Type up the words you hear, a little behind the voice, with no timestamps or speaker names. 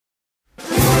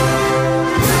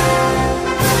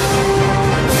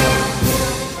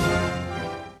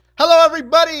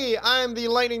everybody! I'm the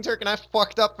Lightning Turk, and I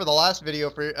fucked up for the last video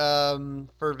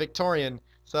for Victorian.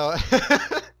 So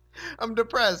I'm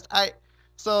depressed. You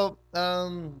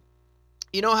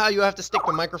know how you have to stick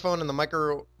the microphone in the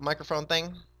microphone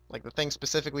thing, like the thing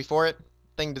specifically for it,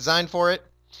 thing designed for it.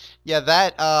 Yeah,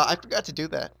 that I forgot to do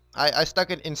that. I stuck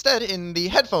it instead in the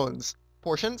headphones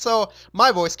portion, so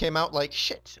my voice came out like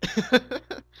shit.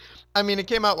 I mean, it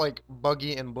came out like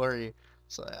buggy and blurry,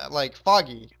 so like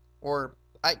foggy, or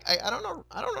I don't know.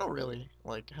 I don't know really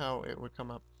like how it would come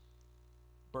up.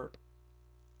 Burp.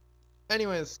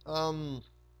 Anyways,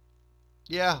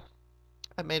 yeah,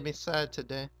 that made me sad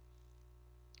today.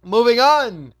 Moving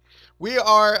on. We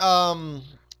are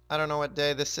I don't know what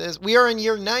day this is. We are in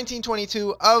year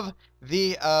 1922 of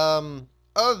the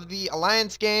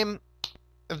Alliance game,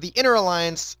 of the Inner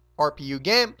Alliance RPU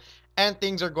game, and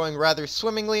things are going rather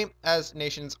swimmingly as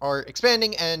nations are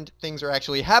expanding and things are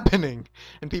actually happening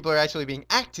and people are actually being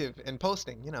active and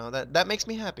posting. You know, that makes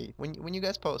me happy. When you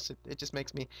guys post, it just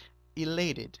makes me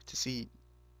elated to see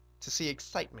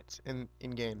excitement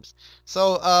in games.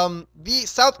 So the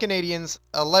South Canadians,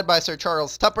 led by Sir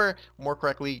Charles Tupper, more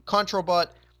correctly Controbot,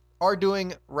 are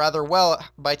doing rather well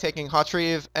by taking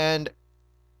Hauterive and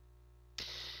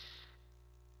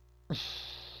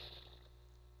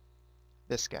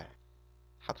this guy.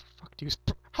 How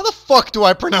the fuck do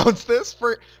I pronounce this?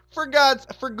 For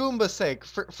Goomba's sake,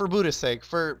 for Buddha's sake,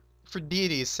 for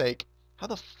deity's sake. How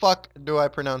the fuck do I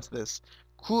pronounce this?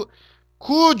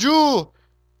 Kuju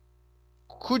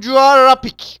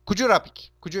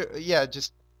yeah,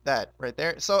 just that right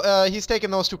there. So he's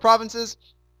taken those two provinces,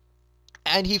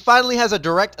 and he finally has a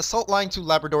direct assault line to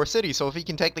Labrador City. So if he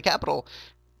can take the capital,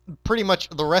 pretty much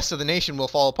the rest of the nation will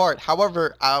fall apart.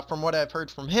 However, from what I've heard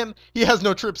from him, he has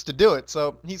no troops to do it.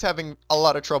 So he's having a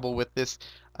lot of trouble with this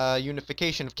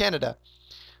unification of Canada.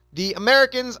 The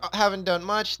Americans haven't done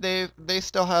much. They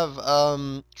still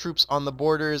have troops on the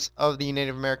borders of the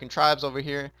Native American tribes over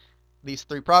here. These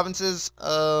three provinces.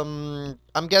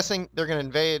 I'm guessing they're going to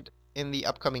invade in the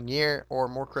upcoming year, or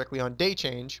more correctly on day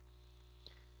change.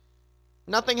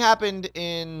 Nothing happened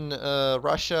in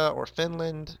Russia or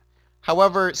Finland.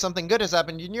 However, something good has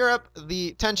happened in Europe.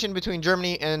 The tension between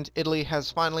Germany and Italy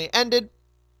has finally ended,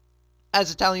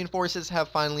 as Italian forces have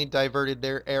finally diverted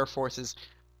their air forces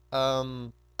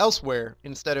elsewhere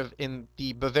instead of in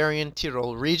the Bavarian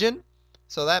Tyrol region.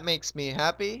 So that makes me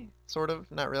happy, sort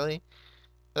of, not really.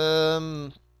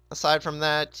 Aside from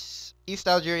that, East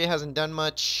Algeria hasn't done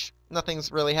much.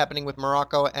 Nothing's really happening with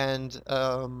Morocco and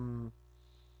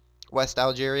West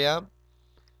Algeria.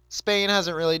 Spain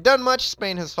hasn't really done much.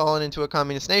 Spain has fallen into a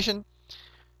communist nation.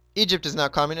 Egypt is now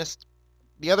communist.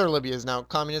 The other Libya is now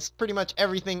communist. Pretty much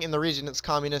everything in the region is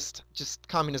communist. Just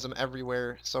communism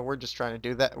everywhere. So we're just trying to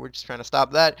do that. We're just trying to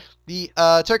stop that. The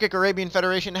Turkic Arabian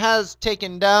Federation has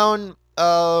taken down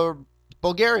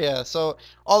Bulgaria. So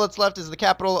all that's left is the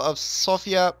capital of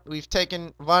Sofia. We've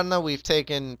taken Varna. We've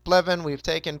taken Pleven. We've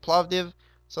taken Plovdiv.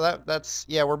 So that's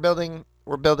yeah. We're building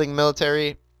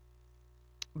military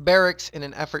barracks in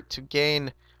an effort to gain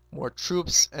more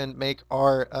troops and make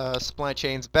our supply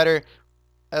chains better,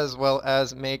 as well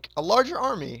as make a larger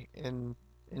army in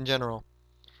general.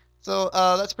 So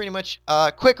that's pretty much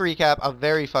a quick recap, a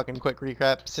very fucking quick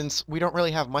recap, since we don't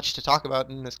really have much to talk about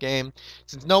in this game,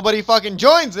 since nobody fucking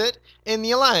joins it in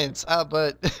the Alliance.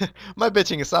 But my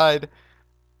bitching aside,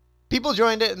 people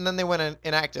joined it and then they went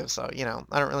inactive, so, you know,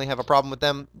 I don't really have a problem with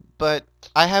them, but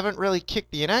I haven't really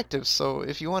kicked the inactives, so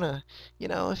if you want to, you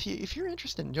know, if you're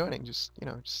interested in joining, just, you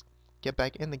know, just get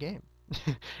back in the game.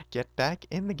 Get back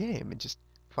in the game and just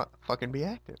fucking be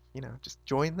active, you know, just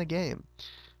join the game.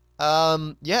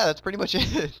 Yeah, that's pretty much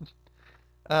it.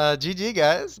 GG,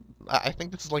 guys. I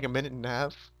think this is like a minute and a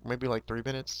half, maybe like 3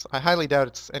 minutes. I highly doubt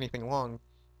it's anything long.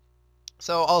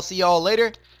 So I'll see y'all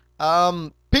later.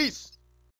 Peace!